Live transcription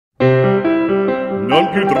non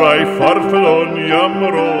più tra I farfalloni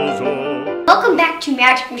amoroso. Welcome back to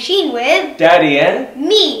Magic Machine with Daddy and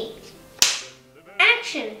me.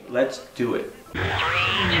 Action. Let's do it.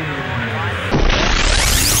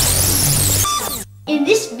 In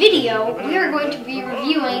this video, we are going to be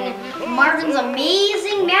reviewing Marvin's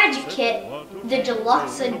amazing magic kit, the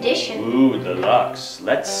Deluxe Edition. Ooh, deluxe.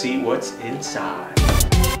 Let's see what's inside.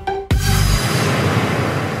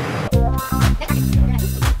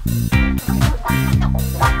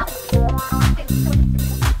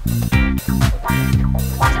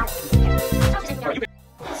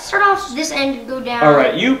 Start off this end and go down. All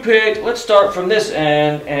right, you picked. Let's start from this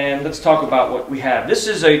end and let's talk about what we have. This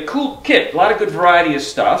is a cool kit. A lot of good variety of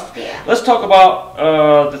stuff. Yeah. Let's talk about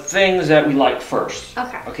the things that we like first.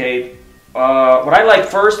 Okay. Okay. What I like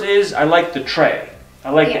first is I like the tray. I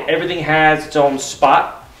like that everything has its own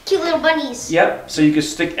spot. Cute little bunnies. Yep. So you can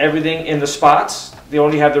stick everything in the spots. They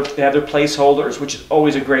have their placeholders, which is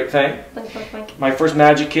always a great thing. Blink, blink, blink. My first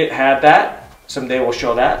magic kit had that. Someday we'll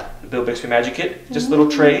show that, the Bill Bixby Magic Kit. Just little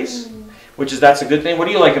trays, that's a good thing. What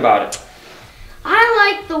do you like about it?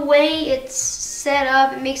 I like the way it's set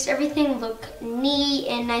up. It makes everything look neat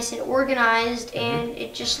and nice and organized, and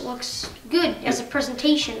it just looks good as a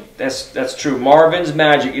presentation. That's true. Marvin's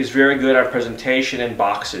Magic is very good at presentation and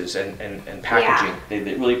boxes and packaging. Yeah. They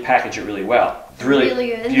really package it really well. It's really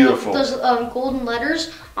good. beautiful. Those golden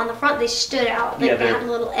letters on the front, they stood out. Like they had a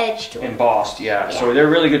little edge to them. Embossed, yeah. So they're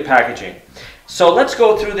really good packaging. So let's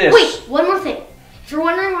go through this. Wait, one more thing. If you're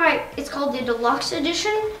wondering why it's called the Deluxe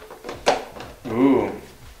Edition, ooh.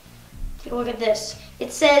 take a look at this.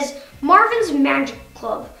 It says Marvin's Magic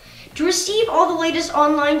Club. To receive all the latest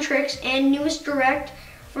online tricks and newest direct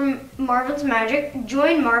from Marvin's Magic,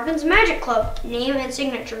 join Marvin's Magic Club. Name and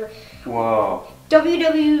signature. Whoa.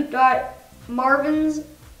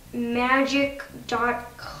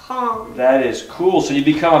 www.marvinsmagic.com. That is cool. So you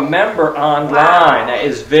become a member online. Wow. That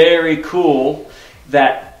is very cool.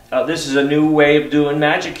 That this is a new way of doing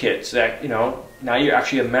magic kits. That now you're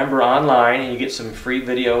actually a member online, and you get some free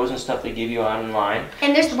videos and stuff they give you online.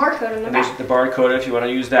 And there's the barcode on the back. There's the barcode if you want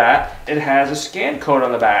to use that. It has a scan code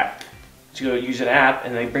on the back. So you use an app,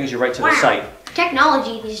 and it brings you right to the site.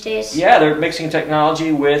 Technology these days. Yeah, they're mixing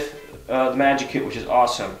technology with the magic kit, which is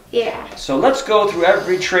awesome. Yeah. So let's go through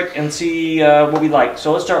every trick and see what we like.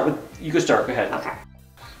 So let's start with, you can start, go ahead. Okay.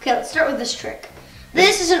 Okay, let's start with this trick.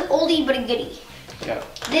 This is an oldie but a goodie. Yeah.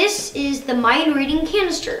 This is the mind reading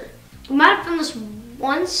canister. We might have done this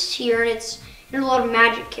once here, and it's in a lot of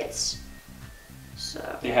magic kits. So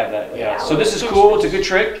You have that, yeah. So this is cool, it's a good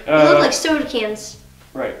trick. They look like soda cans.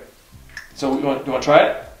 Right. So you want to try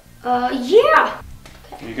it? Yeah.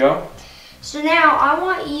 Here you go. So now I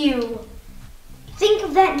want you think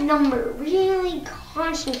of that number. Really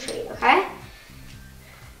concentrate, okay?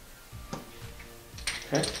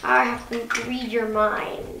 Okay. I have to read your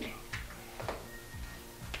mind.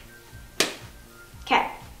 Okay.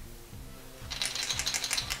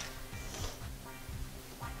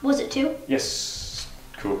 Was it 2? Yes.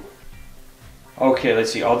 Cool. Okay,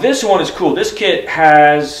 let's see. Oh, this one is cool. This kit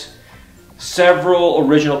has several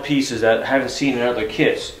original pieces that I haven't seen in other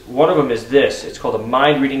kits. One of them is this. It's called the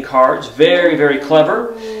Mind Reading Cards. Very, very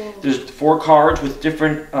clever. There's 4 cards with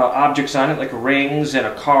different objects on it, like rings and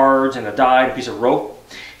a cards and a die and a piece of rope.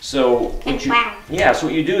 So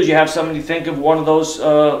what you do is you have somebody think of one of those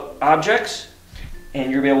objects, and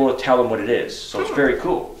you'll be able to tell them what it is. So it's very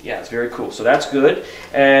cool. Yeah, it's very cool. So that's good.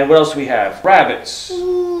 And what else do we have? Rabbits.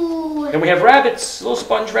 Ooh. And we have rabbits, little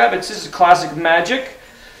sponge rabbits. This is classic magic.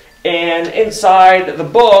 And inside the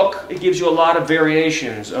book, it gives you a lot of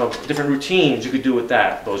variations of different routines you could do with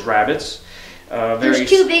those rabbits. There's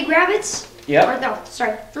 2 big rabbits. Yeah. Or no,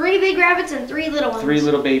 sorry, 3 big rabbits and 3 little ones. 3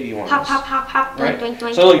 little baby ones. Hop, hop, hop, hop, right? doink, doink,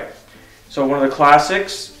 doink. So look, so one of the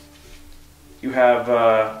classics, you have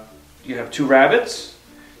 2 rabbits.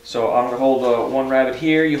 So I'm gonna hold 1 rabbit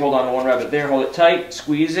here. You hold on to 1 rabbit there. Hold it tight.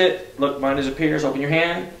 Squeeze it. Look, mine disappears. Open your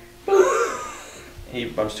hand. He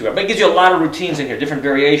bumps 2 rabbits. But it gives you a lot of routines in here, different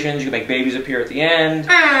variations. You can make babies appear at the end.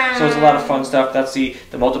 So it's a lot of fun stuff. That's the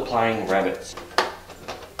multiplying rabbits.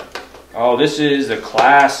 Oh, this is the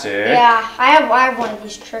classic. Yeah, I have one of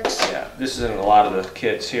these tricks. Yeah, this is in a lot of the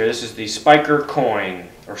kits here. This is the spiker coin,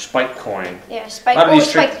 or spike coin. Yeah, spike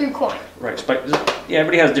through coin. Right, spike. Yeah,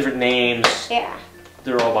 everybody has different names. Yeah.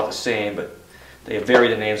 They're all about the same, but they vary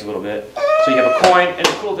the names a little bit. So you have a coin, and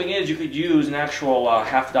the cool thing is you could use an actual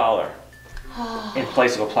 $50 in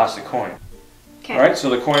place of a plastic coin. Okay. All right, so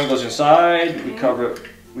the coin goes inside. We cover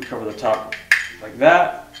the top like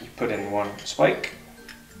that. You put in 1 spike.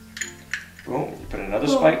 Boom, you put in another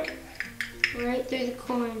spike. Right through the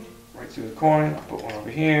coin. Right through the coin. I'll put one over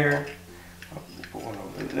here. I'll put one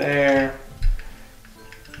Put it there.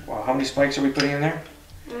 Wow, how many spikes are we putting in there?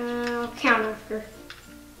 Count after.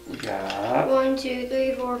 We got 1, 2,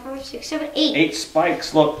 3, 4, 5, 6, 7, 8. 8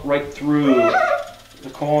 spikes. Look, right through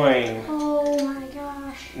the coin. Oh my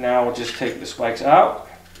gosh. Now we'll just take the spikes out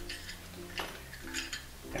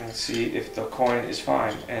and see if the coin is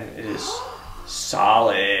fine, and it is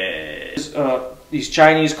solid. These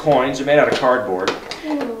Chinese coins are made out of cardboard,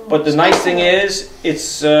 but the nice thing is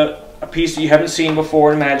it's a piece that you haven't seen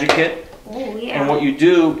before in a Magic Kit. Oh yeah. And what you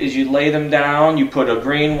do is you lay them down, you put a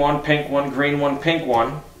green one, pink one, green one, pink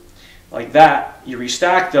one, like that. You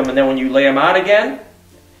restack them, and then when you lay them out again,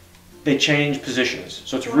 they change positions.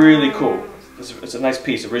 So it's really cool. It's a nice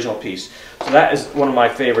piece, original piece. So that is one of my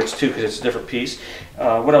favorites too, because it's a different piece.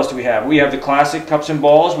 What else do we have? We have the classic cups and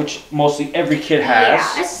balls, which mostly every kid has.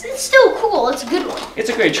 Yeah, it's still cool. It's a good one. It's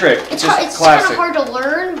a great trick. It's just kind of classic. hard to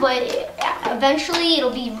learn, but eventually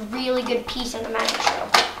it'll be a really good piece in the Magic Show.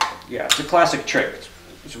 Yeah, it's a classic trick.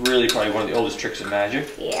 It's really probably one of the oldest tricks in Magic.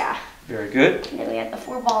 Yeah. Very good. And then we have the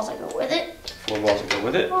 4 balls that go with it. 4 balls that go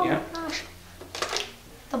with it. Oh Yeah. my gosh.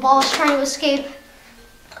 The ball is trying to escape.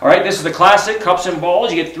 All right, this is the classic cups and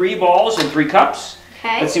balls. You get 3 balls and 3 cups.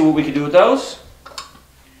 Okay. Let's see what we can do with those.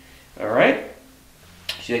 All right.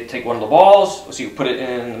 So you take one of the balls. So you put it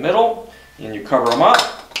in the middle, and you cover them up.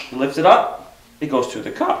 You lift it up. It goes through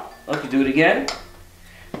the cup. Look, you do it again.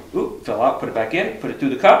 Ooh, fell out. Put it back in. Put it through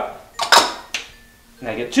the cup.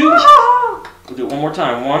 Now get 2. We'll do it one more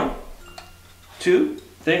time. 1, 2.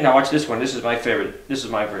 Thing. Now watch this one. This is my favorite. This is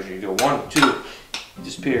my version. You go 1, 2. It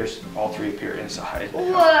disappears. All 3 appear inside.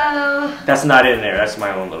 Whoa. That's not in there. That's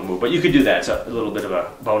my own little move. But you could do that. It's a little bit of a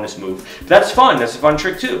bonus move. But that's fun. That's a fun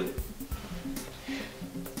trick too.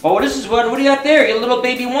 Oh, this is what do you got there? Your little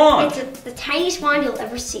baby wand. It's the tiniest wand you'll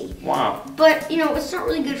ever see. Wow. But, you know, it's not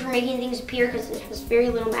really good for making things appear because it has very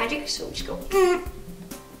little magic. So we just go.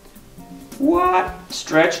 What?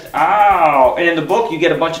 Stretched out. And in the book, you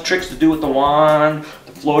get a bunch of tricks to do with the wand.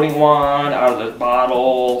 The floating wand, out of the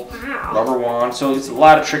bottle. Wow. Rubber wand. So there's a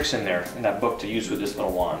lot of tricks in there in that book to use with this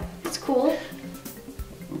little wand. That's cool.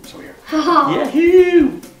 Oops, over here. Oh.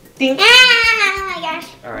 Yahoo! Ding. Ah, my gosh.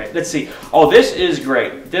 All right, let's see. Oh, this is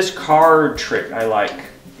great. This card trick I like.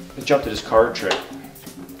 Let's jump to this card trick.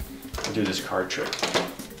 I'll do this card trick.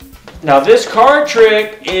 Now this card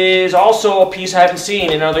trick is also a piece I haven't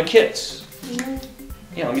seen in other kits.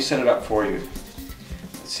 Yeah, let me set it up for you.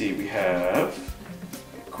 Let's see, we have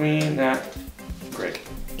queen, that, great.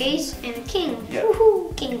 Ace and a king. Yeah.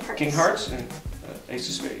 Woohoo! King of hearts. King hearts and ace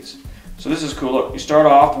of spades. So this is cool. Look, you start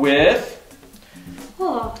off with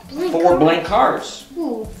blank 4 card. blank cards.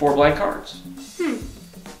 Ooh. 4 blank cards.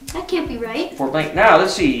 That can't be right. 4 blank. Now,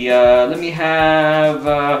 let's see. Let me have...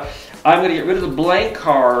 I'm going to get rid of the blank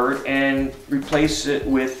card and replace it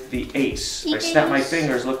with the ace. If I snap my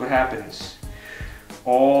fingers, look what happens.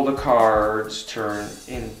 All the cards turn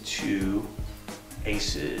into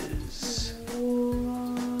aces.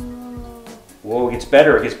 Whoa, it gets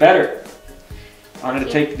better. It gets better. I'm going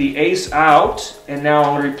to take the ace out, and now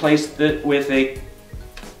I'm going to replace it with a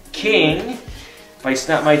king. If I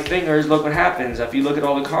snap my fingers, look what happens. If you look at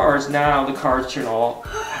all the cards, now the cards turn all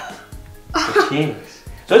to kings.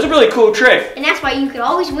 So it's a really cool trick. And that's why you could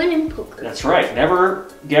always win in poker. That's right. Never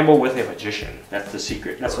gamble with a magician. That's the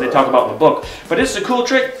secret. That's what they talk about in the book. But this is a cool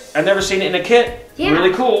trick. I've never seen it in a kit. Yeah.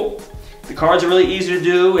 Really cool. The cards are really easy to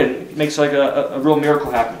do, and it makes like a real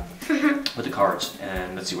miracle happen with the cards.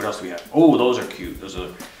 And let's see, what else do we have? Oh, those are cute. Those are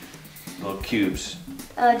little cubes.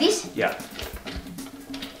 These? Yeah.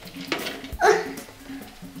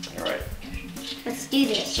 All right. Let's do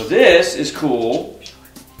this. So this is cool.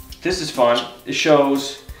 This is fun. It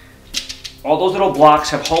shows all those little blocks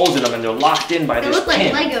have holes in them, and they're locked in by this pin. They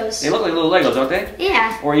look like Legos. They look like little Legos, don't they?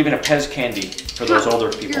 Yeah. Or even a Pez candy for those older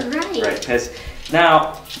people. You're right. Right, Pez.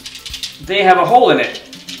 Now, they have a hole in it.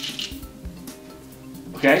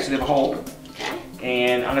 Okay, so they have a hole. Okay.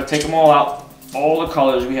 And I'm going to take them all out. All the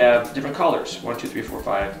colors, we have different colors. 1, 2, 3, 4,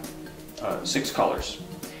 5, 6 colors.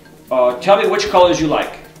 Tell me which colors you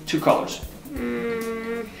like. 2 colors.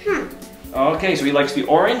 Okay, so he likes the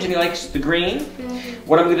orange and he likes the green.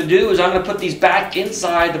 What I'm going to do is I'm going to put these back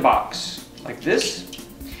inside the box, like this,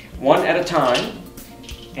 one at a time.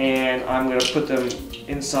 And I'm going to put them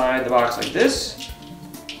inside the box like this.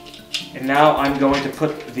 And now I'm going to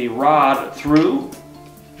put the rod through,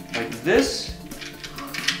 like this,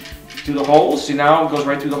 through the holes. See, now it goes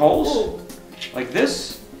right through the holes, like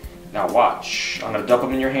this. Now watch. I'm going to dump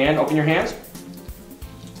them in your hand. Open your hands.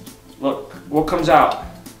 Look, what comes out?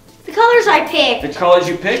 The colors I picked. The colors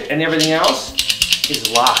you picked, and everything else is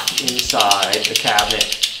locked inside the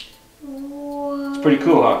cabinet. Whoa. Pretty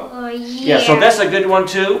cool, huh? yeah. Yeah, so that's a good one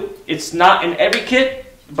too. It's not in every kit,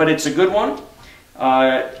 but it's a good one.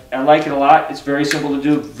 I like it a lot. It's very simple to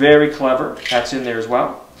do, very clever. That's in there as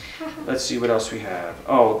well. Let's see what else we have.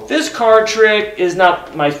 Oh, this card trick is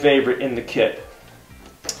not my favorite in the kit.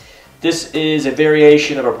 This is a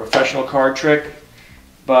variation of a professional card trick,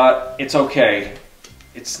 but it's okay.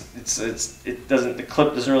 The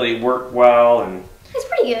clip doesn't really work well, and it's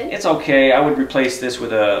pretty good. it's okay. I would replace this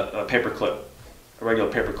with a paper clip, a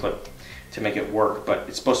regular paper clip, to make it work. But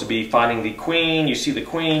it's supposed to be finding the queen. You see the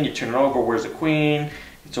queen, you turn it over. Where's the queen?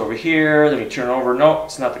 It's over here. Then you turn it over. No,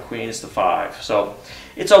 it's not the queen. It's the 5. So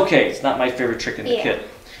it's okay. It's not my favorite trick in the kit.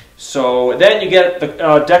 So then you get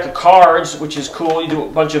the deck of cards, which is cool. You do a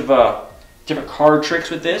bunch of different card tricks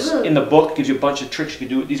with this. In the book, it gives you a bunch of tricks you can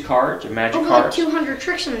do with these cards, or magic cards. Like 200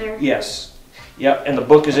 tricks in there. Yes. Yep, and the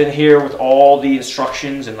book is in here with all the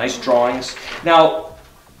instructions and nice drawings. Now,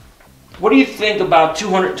 what do you think about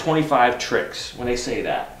 225 tricks when they say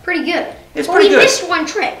that? Pretty good. It's pretty good. We missed one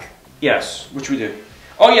trick. Yes, which we do.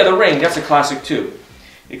 Oh yeah, the ring. That's a classic too.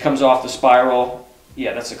 It comes off the spiral.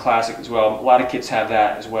 Yeah, that's a classic as well. A lot of kids have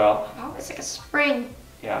that as well. Oh, it's like a spring.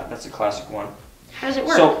 Yeah, that's a classic one. How does it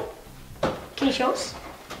work? So, can you show us?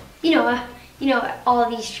 You know all of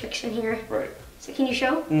these tricks in here. Right. So can you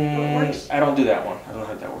show how it works? I don't do that one. I don't know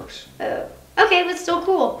how that works. Okay, but still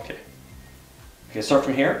cool. Okay. Okay, start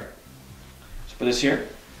from here. Let's put this here.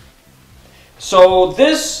 So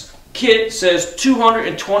this kit says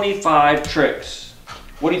 225 tricks.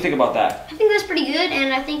 What do you think about that? I think that's pretty good,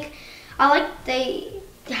 and I think I like they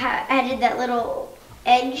added that little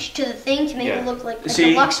edge to the thing to make it look like a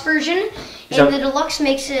deluxe version, and the deluxe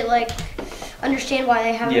makes it like understand why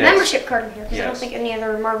they have a membership card in here, because I don't think any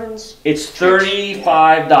other Marvins. It's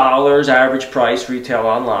 $35 average price retail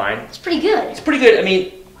online. It's pretty good. It's pretty good. I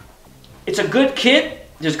mean, it's a good kit.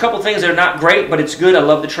 There's a couple things that are not great, but it's good. I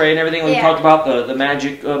love the tray and everything. We talked about the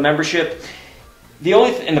Magic membership. The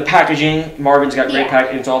only in the packaging, Marvin's got great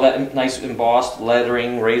packaging. It's all that nice embossed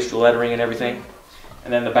lettering, raised lettering and everything.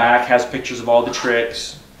 And then the back has pictures of all the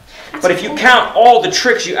tricks. But if you count all the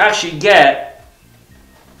tricks you actually get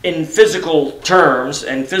in physical terms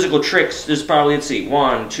and physical tricks, there's probably, let's see,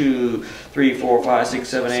 1, 2, 3, 4, 5, 6,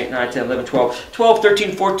 7, 8, 9, 10, 11, 12,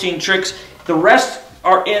 13, 14 tricks. The rest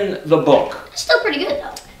are in the book. It's still pretty good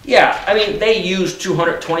though. Yeah, I mean, they use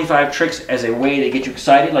 225 tricks as a way to get you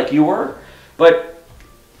excited like you were, but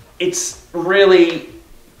it's really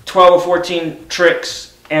 12 or 14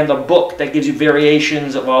 tricks and the book that gives you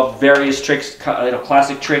variations of all various tricks,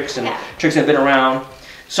 classic tricks and tricks that have been around.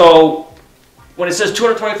 So when it says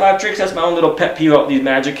 225 tricks, that's my own little pet peeve about these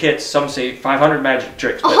magic kits. Some say 500 magic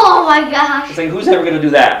tricks. Oh my gosh. It's like, who's ever going to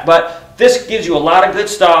do that? But this gives you a lot of good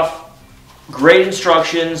stuff. Great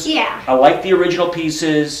instructions. Yeah. I like the original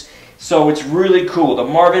pieces. So it's really cool. The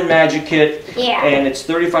Marvin Magic Kit. Yeah. And it's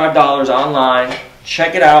 $35 online.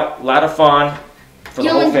 Check it out. A lot of fun for the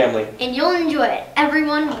whole family. And you'll enjoy it.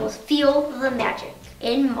 Everyone will feel the magic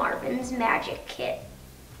in Marvin's Magic Kit.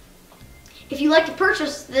 If you'd like to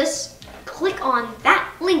purchase this, click on that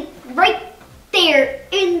link right there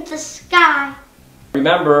in the sky.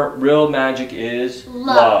 Remember, real magic is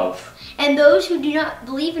love. And those who do not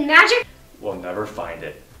believe in magic will never find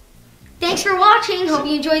it. Thanks for watching. Hope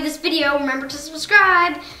you enjoyed this video. Remember to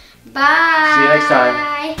subscribe. Bye. See you next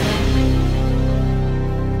time.